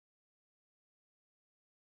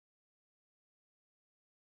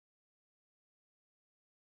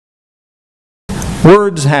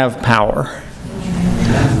Words have power.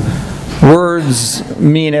 Words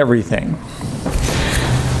mean everything.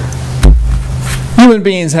 Human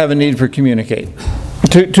beings have a need for communicate,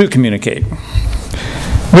 to communicate.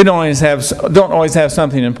 We don't always have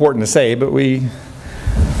something important to say, but we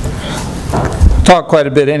talk quite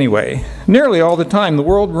a bit anyway. Nearly all the time, the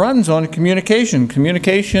world runs on communication.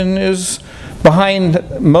 Communication is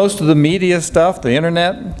behind most of the media stuff. The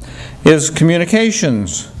internet is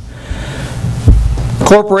communications.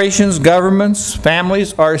 Corporations, governments,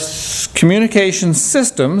 families are communication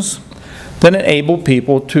systems that enable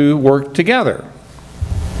people to work together.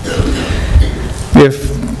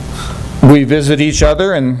 If we visit each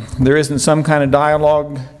other and there isn't some kind of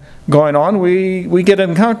dialogue going on, we get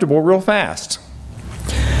uncomfortable real fast.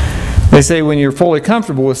 They say when you're fully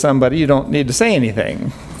comfortable with somebody, you don't need to say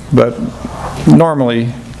anything. But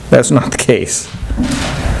normally, that's not the case.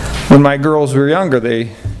 When my girls were younger,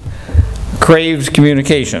 they craved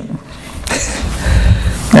communication.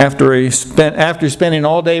 After spending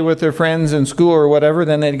all day with their friends in school or whatever,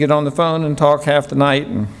 then they'd get on the phone and talk half the night.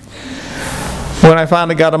 And when I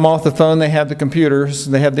finally got them off the phone, they had the computers,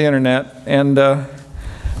 they had the internet, and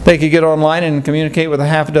they could get online and communicate with a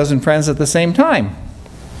half a dozen friends at the same time.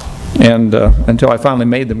 And until I finally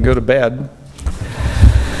made them go to bed.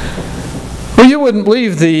 Well, you wouldn't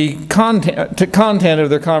believe the content of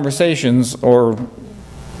their conversations, or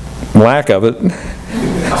lack of it.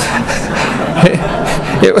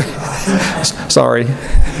 Sorry.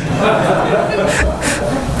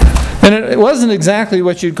 And it wasn't exactly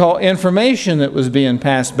what you'd call information that was being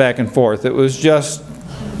passed back and forth. It was just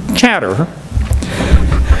chatter.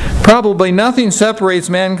 Probably nothing separates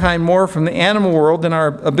mankind more from the animal world than our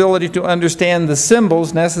ability to understand the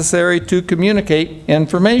symbols necessary to communicate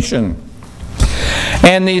information.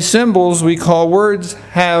 And these symbols we call words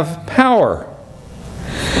have power.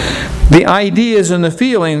 The ideas and the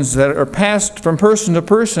feelings that are passed from person to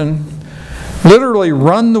person literally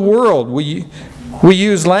run the world. We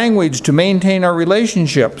use language to maintain our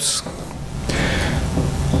relationships.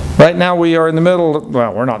 Right now we are in the middle,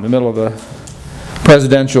 well, we're not in the middle of the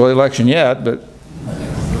presidential election yet, but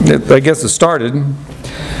I guess it started.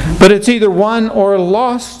 But it's either won or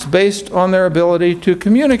lost based on their ability to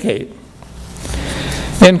communicate.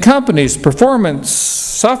 In companies, performance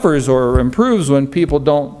suffers or improves when people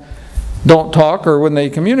don't talk or when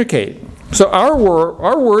they communicate. So our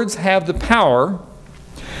words have the power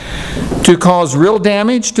to cause real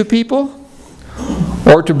damage to people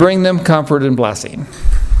or to bring them comfort and blessing.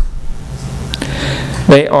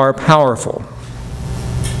 They are powerful.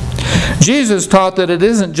 Jesus taught that it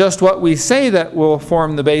isn't just what we say that will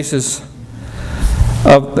form the basis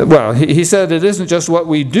of, well, he said it isn't just what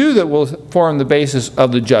we do that will form the basis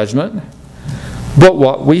of the judgment, but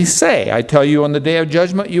what we say. I tell you, on the day of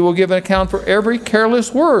judgment, you will give an account for every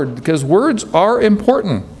careless word, because words are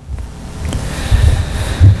important.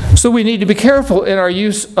 So we need to be careful in our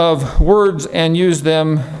use of words and use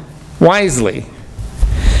them wisely,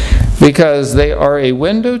 because they are a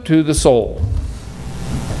window to the soul.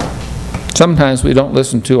 Sometimes we don't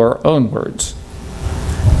listen to our own words.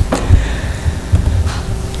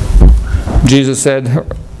 Jesus said,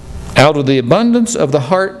 out of the abundance of the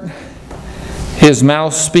heart, his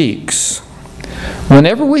mouth speaks.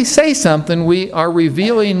 Whenever we say something, we are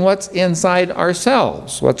revealing what's inside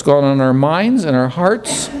ourselves, what's going on in our minds and our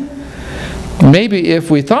hearts. Maybe if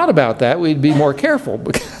we thought about that, we'd be more careful,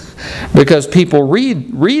 because people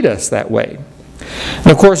read us that way. And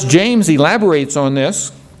of course, James elaborates on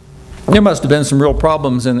this. There must have been some real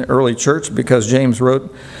problems in the early church, because James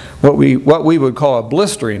wrote what we would call a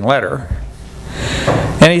blistering letter.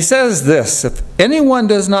 And he says this: if anyone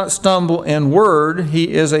does not stumble in word,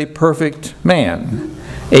 he is a perfect man,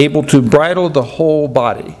 able to bridle the whole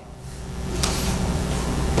body.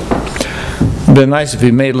 It'd been nice if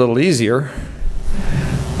he made it a little easier,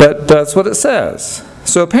 but that's what it says.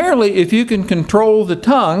 So apparently, if you can control the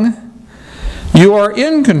tongue, you are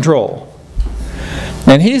in control.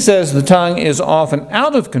 And he says the tongue is often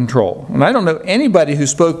out of control. And I don't know anybody who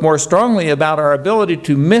spoke more strongly about our ability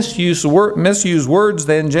to misuse words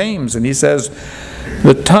than James. And he says,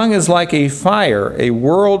 the tongue is like a fire, a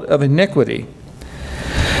world of iniquity.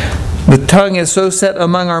 The tongue is so set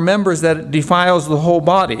among our members that it defiles the whole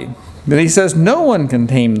body. But he says no one can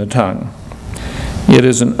tame the tongue. It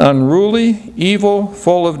is an unruly evil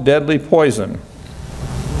full of deadly poison.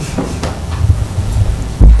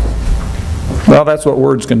 Well, that's what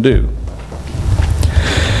words can do.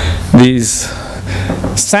 These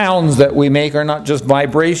sounds that we make are not just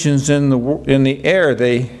vibrations in the air.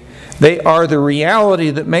 They are the reality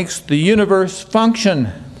that makes the universe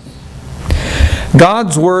function.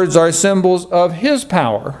 God's words are symbols of His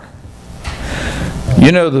power.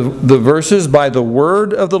 You know the verses, by the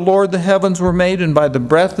word of the Lord the heavens were made, and by the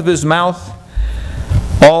breath of His mouth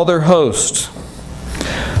all their host.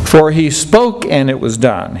 For He spoke, and it was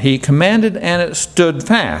done. He commanded, and it stood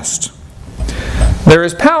fast. There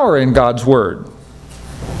is power in God's word.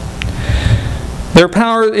 Their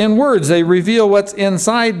power in words, they reveal what's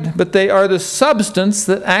inside, but they are the substance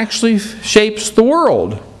that actually shapes the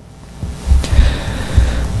world.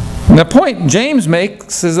 And the point James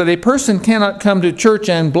makes is that a person cannot come to church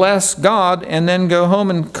and bless God and then go home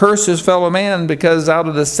and curse his fellow man, because out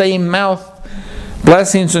of the same mouth,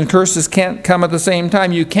 blessings and curses can't come at the same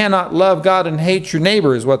time. You cannot love God and hate your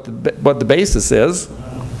neighbor is what the basis is.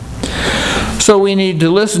 So we need to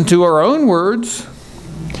listen to our own words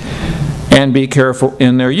and be careful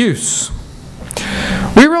in their use.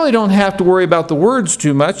 We really don't have to worry about the words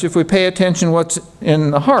too much if we pay attention to what's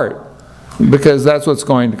in the heart, because that's what's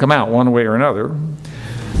going to come out one way or another.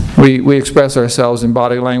 We express ourselves in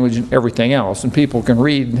body language and everything else, and people can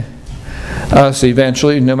read us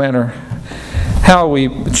eventually, no matter how we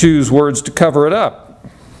choose words to cover it up.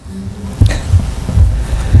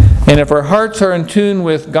 And if our hearts are in tune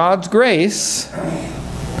with God's grace,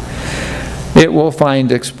 it will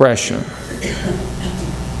find expression.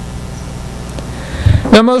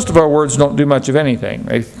 Now, most of our words don't do much of anything.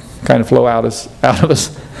 They kind of flow out of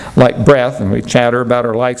us like breath, and we chatter about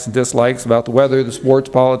our likes and dislikes, about the weather, the sports,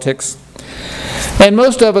 politics. And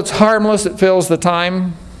most of it's harmless. It fills the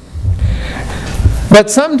time. But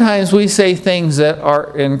sometimes we say things that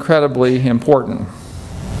are incredibly important.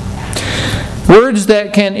 Words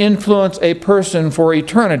that can influence a person for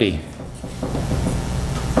eternity.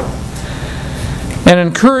 An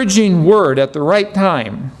encouraging word at the right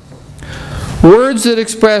time. Words that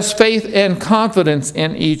express faith and confidence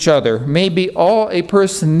in each other may be all a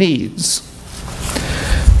person needs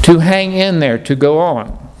to hang in there, to go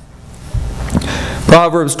on.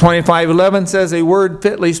 Proverbs 25:11 says, a word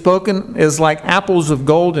fitly spoken is like apples of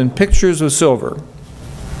gold and pictures of silver.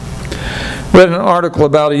 Read an article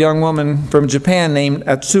about a young woman from Japan named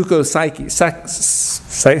Atsuko Seiki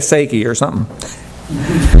or something.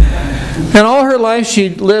 And all her life she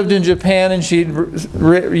lived in Japan, and she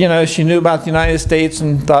knew about the United States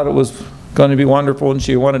and thought it was going to be wonderful, and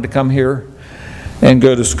she wanted to come here and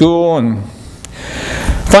go to school. And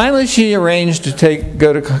finally she arranged to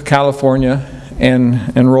go to California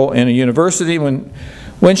and enroll in a university.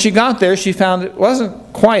 When she got there, she found it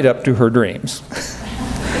wasn't quite up to her dreams.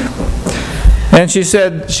 And she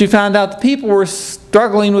said she found out the people were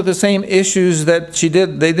struggling with the same issues that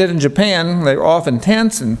they did in Japan. They were often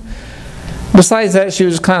tense, and besides that, she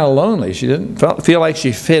was kind of lonely. She didn't feel like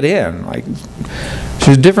she fit in. Like,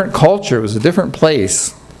 she was a different culture. It was a different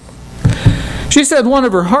place. She said one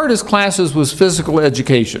of her hardest classes was physical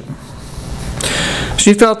education.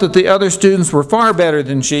 She felt that the other students were far better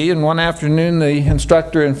than she, and one afternoon the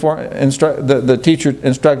teacher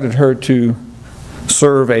instructed her to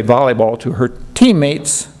serve a volleyball to her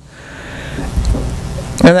teammates.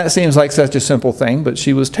 And that seems like such a simple thing, but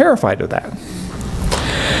she was terrified of that.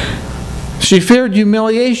 She feared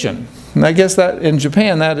humiliation. And I guess that in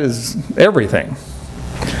Japan, that is everything.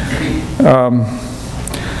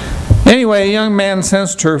 Anyway, a young man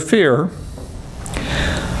sensed her fear,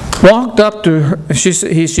 walked up to her. She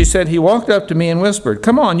said, he walked up to me and whispered,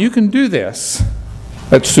 "Come on, you can do this."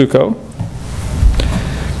 Atsuko.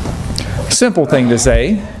 Simple thing to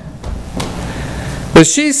say. But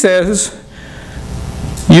she says,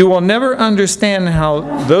 "You will never understand how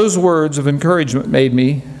those words of encouragement made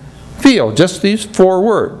me feel." Just these 4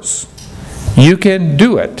 words. You can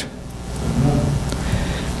do it.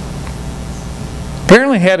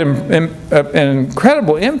 Apparently had an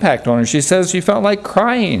incredible impact on her. She says she felt like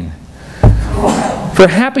crying for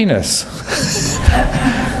happiness.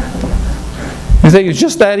 You think it's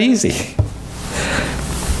just that easy.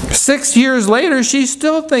 6 years later, she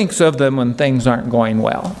still thinks of them when things aren't going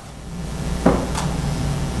well.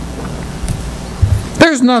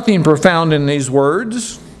 There's nothing profound in these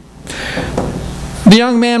words. The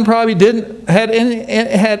young man probably didn't have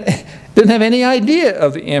any idea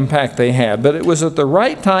of the impact they had, but it was at the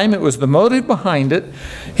right time. It was the motive behind it.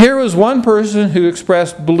 Here was one person who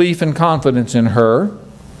expressed belief and confidence in her.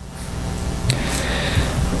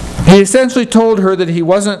 He essentially told her that he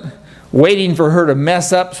wasn't waiting for her to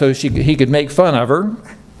mess up so he could make fun of her.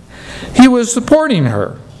 He was supporting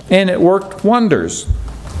her, and it worked wonders.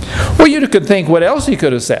 Well, you could think what else he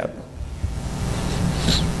could have said.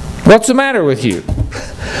 What's the matter with you?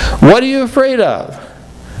 What are you afraid of?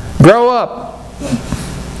 Grow up.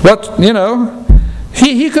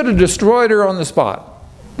 He could have destroyed her on the spot.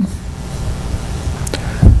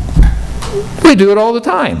 We do it all the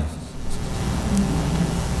time.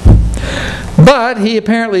 But he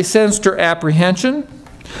apparently sensed her apprehension,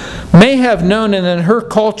 may have known that in her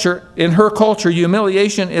culture,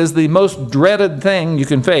 humiliation is the most dreaded thing you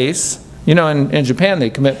can face. You know, in Japan they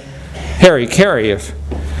commit hara-kiri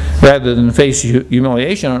rather than face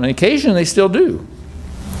humiliation. On occasion they still do.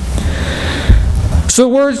 So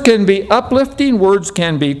words can be uplifting, words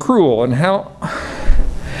can be cruel. And how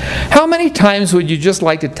many times would you just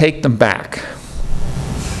like to take them back?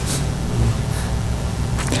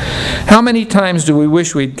 How many times do we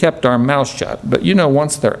wish we'd kept our mouth shut? But you know,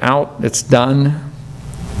 once they're out, it's done.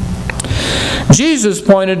 Jesus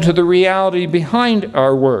pointed to the reality behind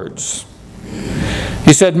our words.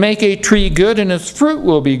 He said, make a tree good and its fruit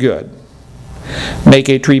will be good. Make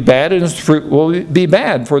a tree bad and its fruit will be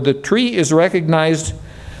bad, for the tree is recognized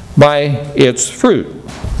by its fruit.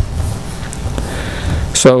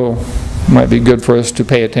 So it might be good for us to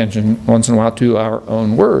pay attention once in a while to our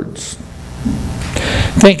own words.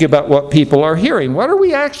 Think about what people are hearing. What are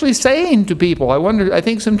we actually saying to people? I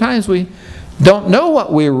think sometimes we don't know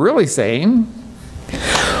what we're really saying.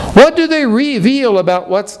 What do they reveal about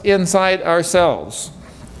what's inside ourselves?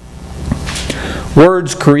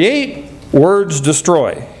 Words create, words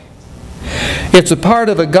destroy. It's a part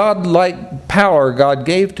of a godlike power God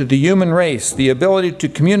gave to the human race. The ability to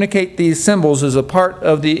communicate these symbols is a part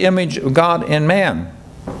of the image of God in man.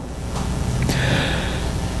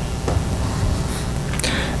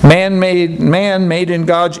 Man made in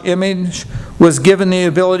God's image was given the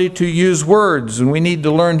ability to use words, and we need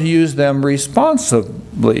to learn to use them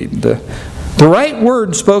responsibly. The right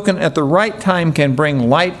word spoken at the right time can bring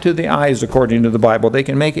light to the eyes, according to the Bible. They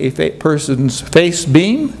can make a person's face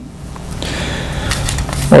beam,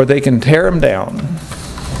 or they can tear him down.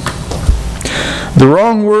 The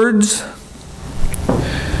wrong words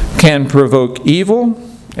can provoke evil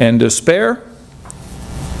and despair.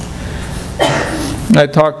 I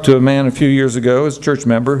talked to a man a few years ago, as a church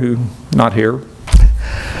member, who, not here,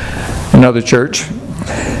 another church,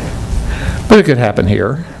 but it could happen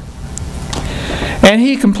here. And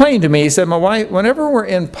he complained to me, he said, my wife, whenever we're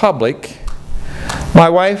in public, my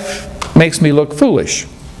wife makes me look foolish.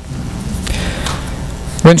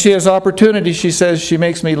 When she has opportunity, she says she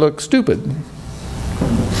makes me look stupid.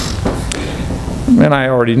 And I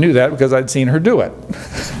already knew that because I'd seen her do it.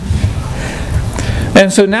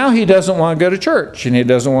 And so now he doesn't want to go to church, and he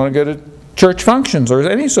doesn't want to go to church functions or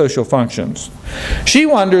any social functions. She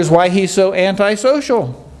wonders why he's so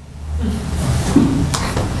antisocial.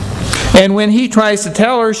 And when he tries to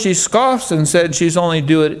tell her, she scoffs and said she's only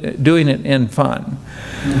doing it in fun.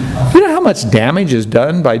 You know how much damage is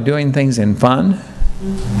done by doing things in fun?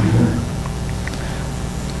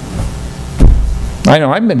 I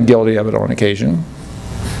know I've been guilty of it on occasion.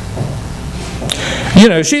 You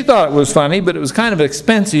know, she thought it was funny, but it was kind of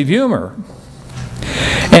expensive humor.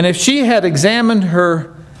 And if she had examined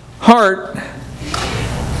her heart,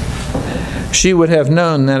 she would have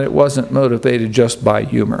known that it wasn't motivated just by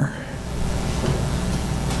humor.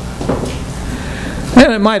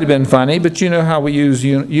 And it might have been funny, but you know how we use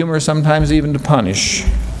humor sometimes even to punish.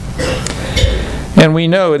 And we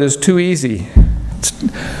know it is too easy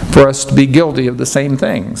for us to be guilty of the same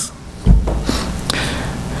things.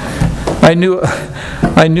 I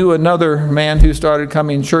knew another man who started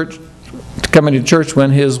coming to church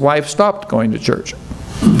when his wife stopped going to church.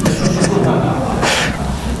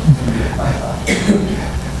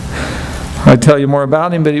 I'd tell you more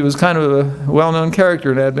about him, but he was kind of a well-known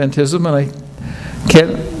character in Adventism, and I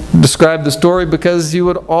can't describe the story because you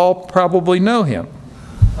would all probably know him.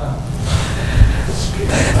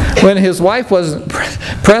 When his wife wasn't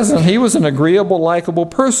present, he was an agreeable, likable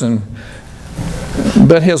person.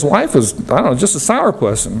 But his wife was, I don't know, just a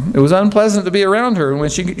sourpuss. It was unpleasant to be around her. And when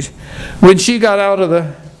she got out of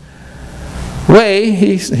the way,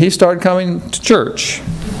 he started coming to church.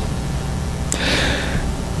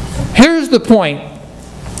 Here's the point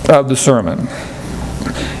of the sermon.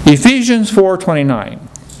 Ephesians 4:29.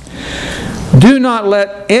 Do not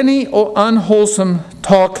let any unwholesome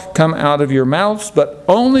talk come out of your mouths, but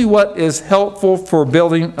only what is helpful for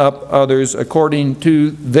building up others according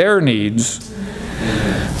to their needs,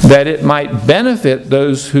 that it might benefit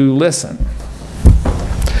those who listen.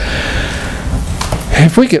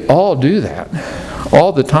 If we could all do that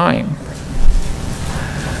all the time,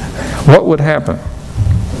 what would happen?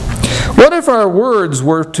 What if our words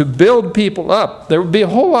were to build people up? There would be a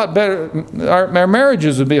whole lot better. Our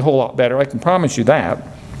marriages would be a whole lot better, I can promise you that.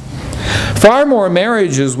 Far more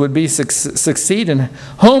marriages would be succeed, and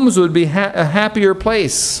homes would be a happier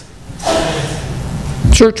place.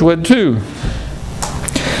 Church would too.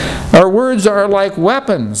 Our words are like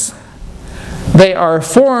weapons. They are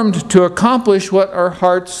formed to accomplish what our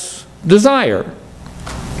hearts desire.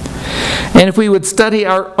 And if we would study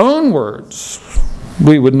our own words,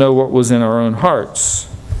 we would know what was in our own hearts.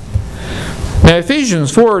 Now,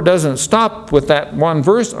 Ephesians 4 doesn't stop with that one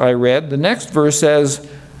verse I read. The next verse says,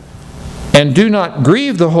 "And do not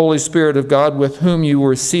grieve the Holy Spirit of God, with whom you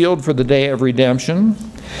were sealed for the day of redemption.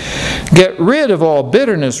 Get rid of all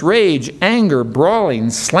bitterness, rage, anger, brawling,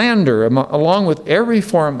 slander, along with every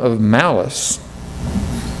form of malice."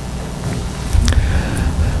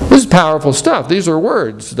 This is powerful stuff. These are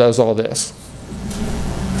words, does all this.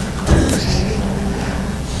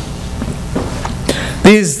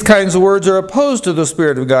 These kinds of words are opposed to the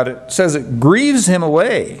Spirit of God. It says it grieves Him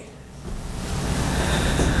away.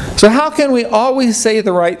 So how can we always say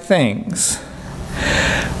the right things?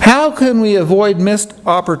 How can we avoid missed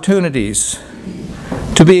opportunities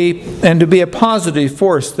to be a positive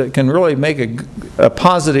force that can really make a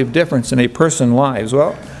positive difference in a person's lives?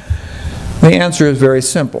 Well, the answer is very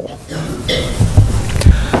simple.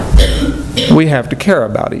 We have to care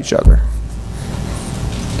about each other.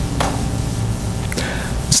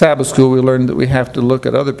 Sabbath school, we learned that we have to look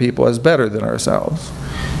at other people as better than ourselves.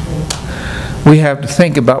 We have to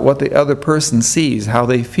think about what the other person sees, how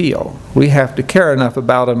they feel. We have to care enough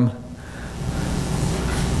about them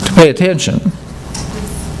to pay attention.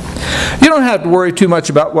 You don't have to worry too much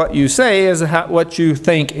about what you say as what you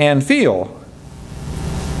think and feel.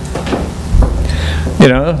 You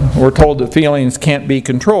know, we're told that feelings can't be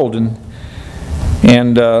controlled,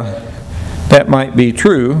 and that might be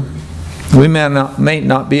true. We may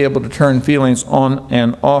not be able to turn feelings on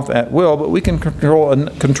and off at will, but we can control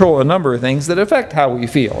a number of things that affect how we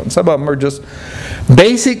feel. And some of them are just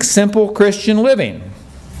basic, simple Christian living.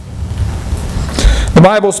 The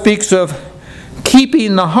Bible speaks of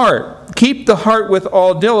keeping the heart. Keep the heart with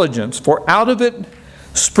all diligence, for out of it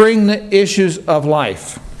spring the issues of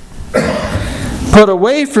life. Put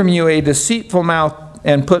away from you a deceitful mouth,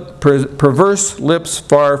 and put perverse lips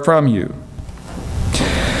far from you.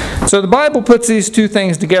 So the Bible puts these two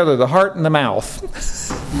things together, the heart and the mouth.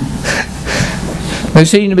 They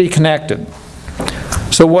seem to be connected.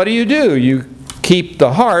 So what do? You keep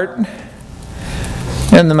the heart,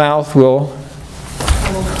 and the mouth will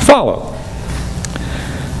follow.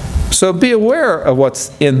 So be aware of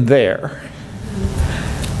what's in there.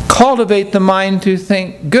 Cultivate the mind to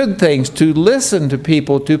think good things, to listen to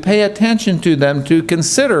people, to pay attention to them, to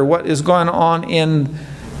consider what is going on in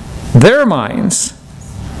their minds.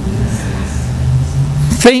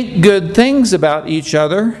 Think good things about each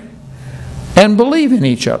other and believe in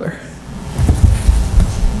each other.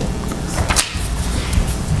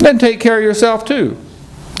 Then take care of yourself too.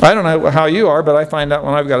 I don't know how you are, but I find out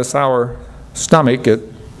when I've got a sour stomach, it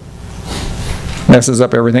messes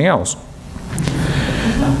up everything else.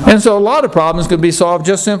 And so a lot of problems can be solved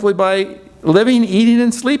just simply by living, eating,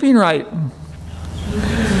 and sleeping right.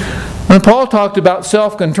 When Paul talked about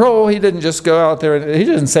self-control, he didn't just go out there, he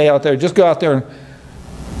didn't say out there, just go out there and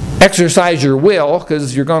exercise your will,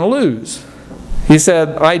 because you're going to lose. He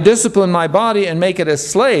said, I discipline my body and make it a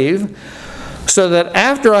slave, so that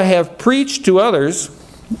after I have preached to others,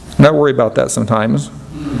 not worry about that sometimes.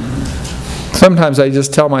 Sometimes I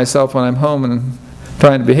just tell myself when I'm home and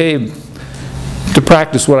trying to behave to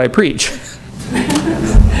practice what I preach.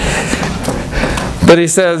 But he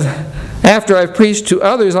says, after I've preached to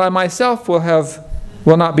others, I myself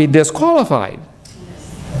will not be disqualified.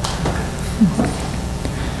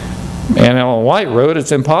 And Ellen White wrote,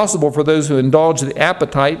 it's impossible for those who indulge the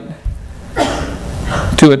appetite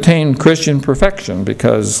to attain Christian perfection,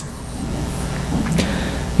 because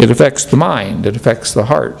it affects the mind, it affects the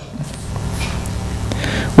heart.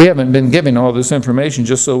 We haven't been given all this information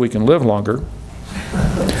just so we can live longer,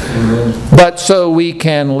 but so we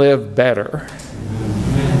can live better.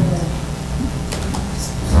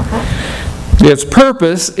 Its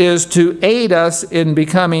purpose is to aid us in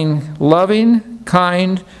becoming loving,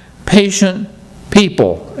 kind, patient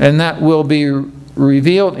people, and that will be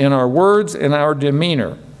revealed in our words and our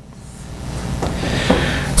demeanor.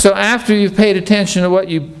 So after you've paid attention to what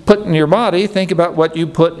you put in your body, think about what you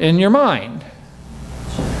put in your mind.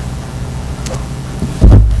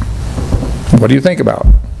 What do you think about?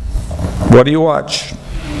 What do you watch,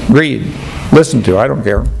 read, listen to? I don't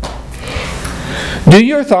care. Do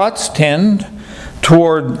your thoughts tend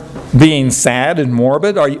toward being sad and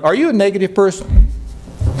morbid? Are you a negative person?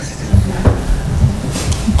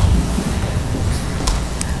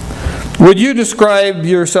 Would you describe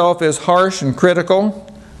yourself as harsh and critical?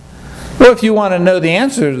 Well, if you want to know the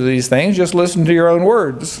answer to these things, just listen to your own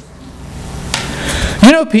words.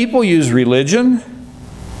 You know, people use religion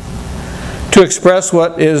to express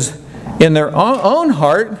what is in their own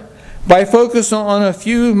heart by focusing on a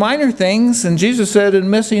few minor things, and Jesus said, and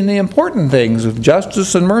missing the important things of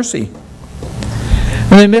justice and mercy.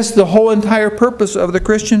 And they missed the whole entire purpose of the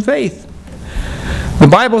Christian faith. The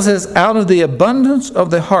Bible says, out of the abundance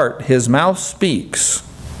of the heart, his mouth speaks.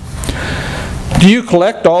 Do you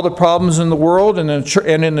collect all the problems in the world and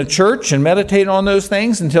in the church and meditate on those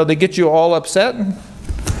things until they get you all upset?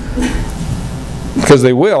 Because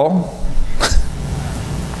they will.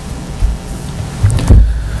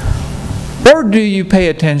 Or do you pay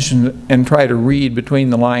attention and try to read between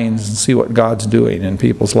the lines and see what God's doing in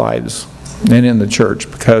people's lives and in the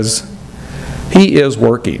church? Because He is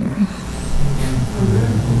working.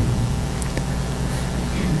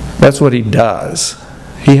 That's what He does.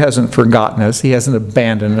 He hasn't forgotten us. He hasn't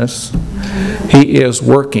abandoned us. He is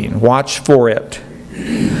working. Watch for it.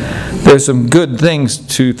 There's some good things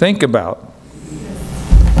to think about.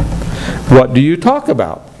 What do you talk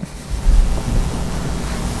about?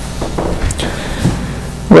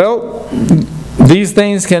 Well, these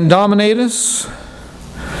things can dominate us.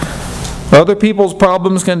 Other people's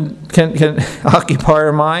problems can occupy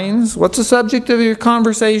our minds. What's the subject of your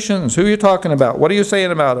conversations? Who are you talking about? What are you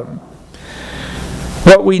saying about them?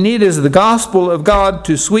 What we need is the gospel of God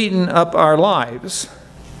to sweeten up our lives.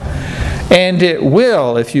 And it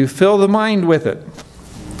will if you fill the mind with it.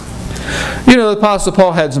 You know, the Apostle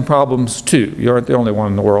Paul had some problems too. You aren't the only one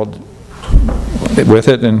in the world with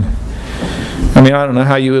it. And I mean, I don't know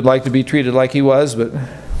how you would like to be treated like he was, but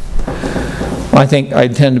I think I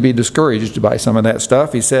tend to be discouraged by some of that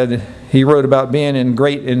stuff. He said he wrote about being in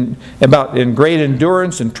great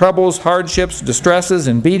endurance and troubles, hardships, distresses,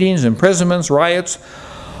 and beatings, imprisonments, riots,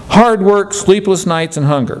 hard work, sleepless nights, and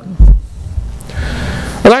hunger.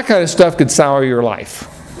 Well, that kind of stuff could sour your life.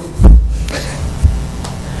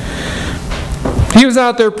 He was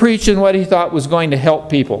out there preaching what he thought was going to help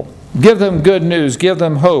people. Give them good news, give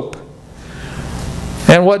them hope.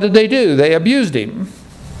 And what did they do? They abused him.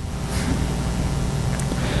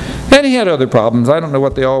 And he had other problems. I don't know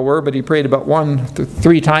what they all were, but he prayed about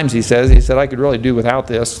 3 times, he says. He said, I could really do without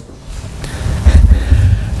this.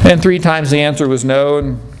 And 3 times the answer was no.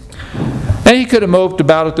 And he could have moped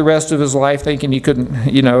about it the rest of his life, thinking he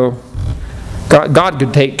couldn't, you know, God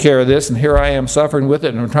could take care of this, and here I am suffering with it,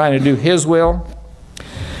 and I'm trying to do His will.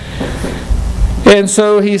 And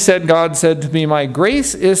so he said, God said to me, my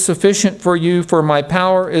grace is sufficient for you, for my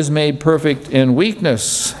power is made perfect in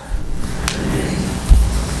weakness.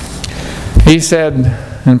 He said,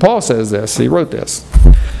 and Paul says this, he wrote this,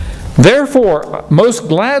 therefore, most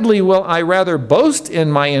gladly will I rather boast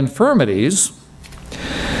in my infirmities,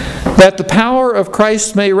 that the power of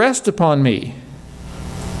Christ may rest upon me.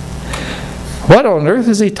 What on earth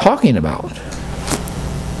is he talking about?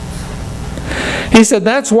 He said,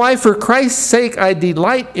 that's why for Christ's sake I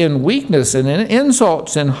delight in weakness and in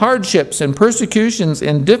insults and hardships and persecutions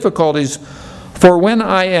and difficulties, for when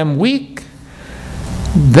I am weak,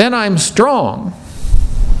 then I'm strong.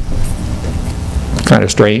 Kind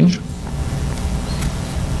of strange.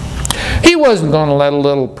 He wasn't going to let a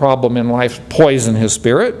little problem in life poison his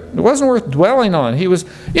spirit. It wasn't worth dwelling on. He was,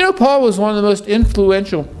 you know, Paul was one of the most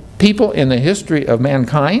influential people in the history of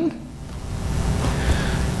mankind.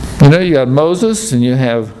 You know, you got Moses and you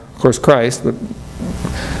have, of course, Christ, but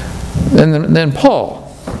then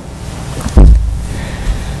Paul.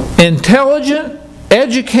 Intelligent,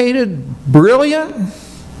 educated, brilliant.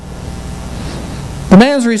 The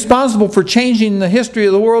man's responsible for changing the history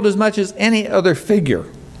of the world as much as any other figure.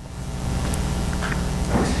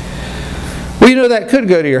 Well, you know, that could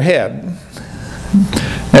go to your head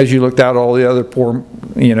as you looked out all the other poor,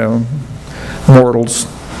 you know, mortals.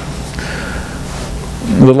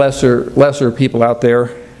 The lesser people out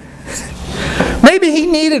there. Maybe he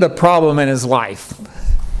needed a problem in his life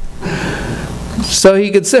so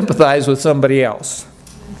he could sympathize with somebody else.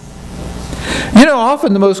 You know,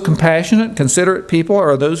 often the most compassionate, considerate people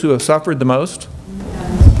are those who have suffered the most.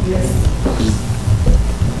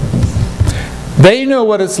 They know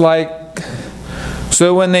what it's like,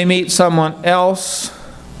 so when they meet someone else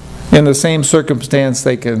in the same circumstance,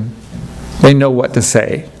 they know what to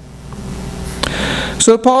say.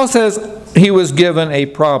 So Paul says he was given a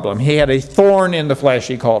problem. He had a thorn in the flesh,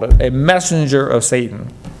 he called it, a messenger of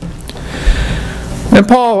Satan. And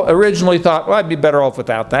Paul originally thought, well, I'd be better off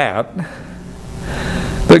without that.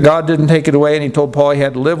 But God didn't take it away, and he told Paul he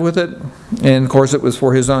had to live with it. And of course it was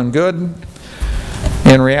for his own good.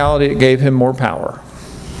 In reality, it gave him more power,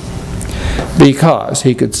 because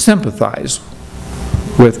he could sympathize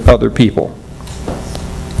with other people.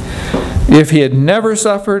 If he had never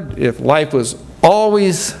suffered, if life was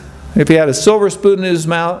if he had a silver spoon in his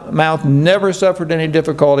mouth, never suffered any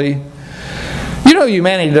difficulty, know,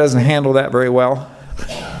 humanity doesn't handle that very well.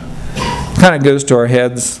 Kind of goes to our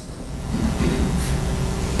heads.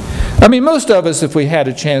 I mean, most of us, if we had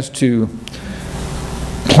a chance to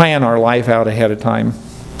plan our life out ahead of time,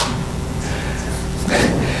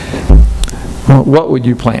 what would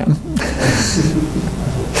you plan?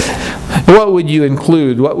 What would you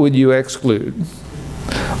include? What would you exclude?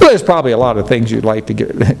 Well, there's probably a lot of things you'd like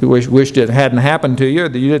to wish it hadn't happened to you,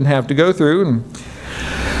 that you didn't have to go through. And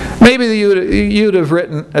maybe you'd have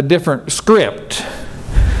written a different script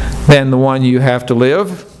than the one you have to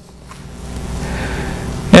live.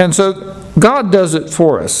 And so God does it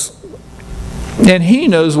for us. And He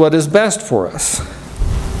knows what is best for us.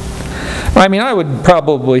 I mean, I would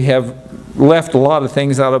probably have left a lot of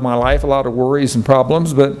things out of my life, a lot of worries and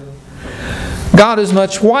problems, but God is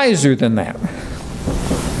much wiser than that.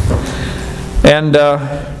 And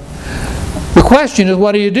the question is,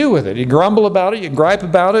 what do you do with it? You grumble about it? You gripe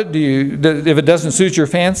about it? If it doesn't suit your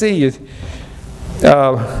fancy,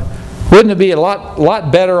 wouldn't it be a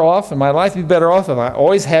lot better off, and my life be better off if I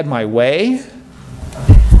always had my way?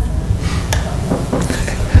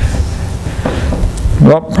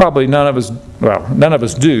 Well, probably none of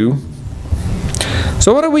us do.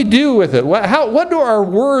 So what do we do with it? What do our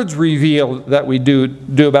words reveal that we do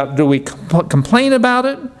about it? Do we complain about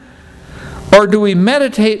it? Or do we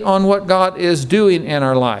meditate on what God is doing in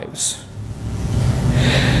our lives?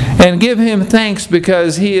 And give Him thanks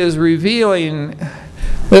because He is revealing.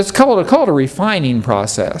 It's called a refining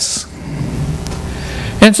process.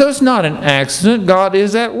 And so it's not an accident. God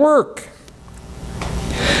is at work.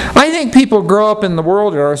 I think people grow up in the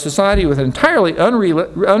world, in our society, with entirely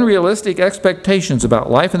unrealistic expectations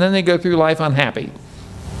about life, and then they go through life unhappy.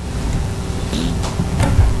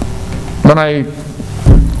 When I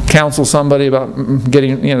counsel somebody about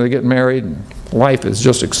they're getting married, and life is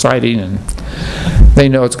just exciting, and they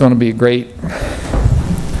know it's going to be great,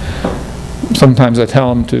 sometimes I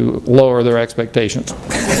tell them to lower their expectations.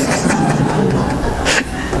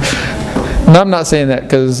 And I'm not saying that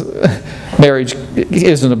because marriage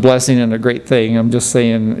isn't a blessing and a great thing. I'm just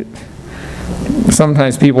saying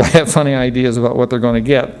sometimes people have funny ideas about what they're going to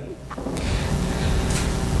get.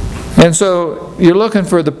 And so you're looking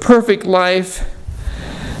for the perfect life,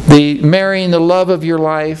 marrying the love of your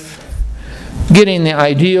life, getting the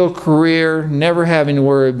ideal career, never having to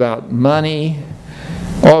worry about money,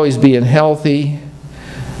 always being healthy.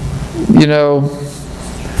 You know,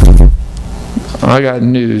 I got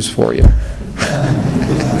news for you.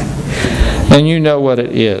 And you know what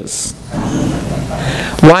it is.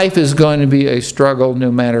 Life is going to be a struggle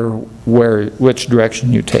no matter which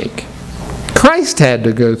direction you take. Christ had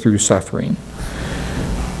to go through suffering.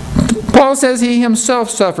 Paul says He Himself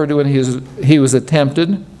suffered when he was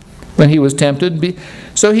tempted,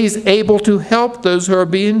 so He's able to help those who are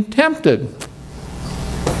being tempted.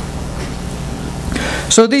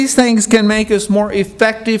 So these things can make us more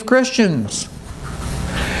effective Christians.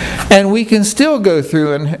 And we can still go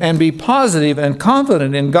through and be positive and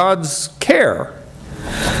confident in God's care.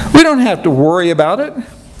 We don't have to worry about it.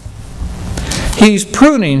 He's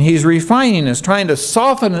pruning, He's refining us, trying to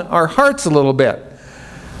soften our hearts a little bit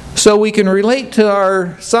so we can relate to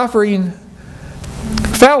our suffering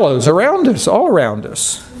fellows around us, all around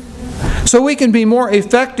us. So we can be more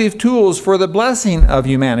effective tools for the blessing of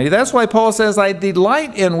humanity. That's why Paul says, I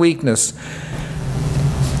delight in weakness,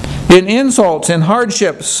 in insults, in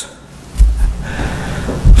hardships.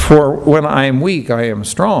 For when I am weak, I am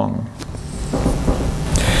strong.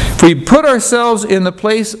 If we put ourselves in the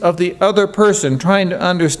place of the other person, trying to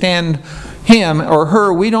understand him or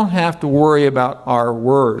her, we don't have to worry about our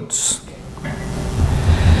words.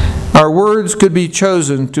 Our words could be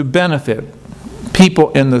chosen to benefit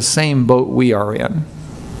people in the same boat we are in.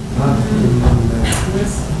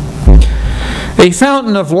 A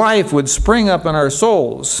fountain of life would spring up in our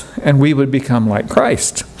souls, and we would become like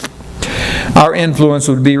Christ. Our influence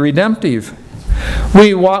would be redemptive.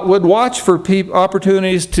 We would watch for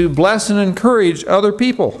opportunities to bless and encourage other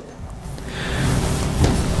people.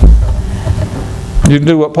 You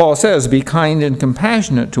do what Paul says, be kind and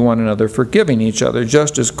compassionate to one another, forgiving each other,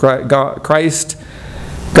 just as God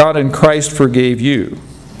and Christ forgave you.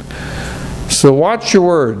 So watch your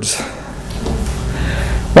words.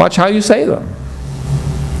 Watch how you say them.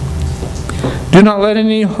 Do not let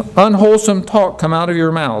any unwholesome talk come out of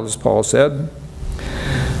your mouths, Paul said,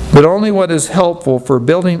 but only what is helpful for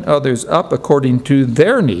building others up according to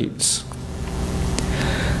their needs,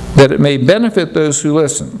 that it may benefit those who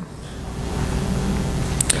listen.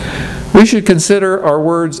 We should consider our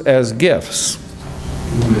words as gifts.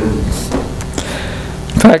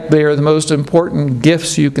 In fact, they are the most important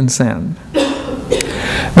gifts you can send.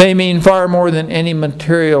 They mean far more than any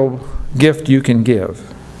material gift you can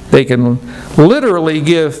give. They can literally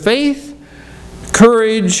give faith,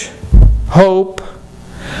 courage, hope,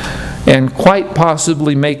 and quite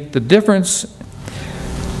possibly make the difference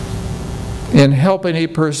in helping a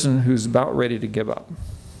person who's about ready to give up.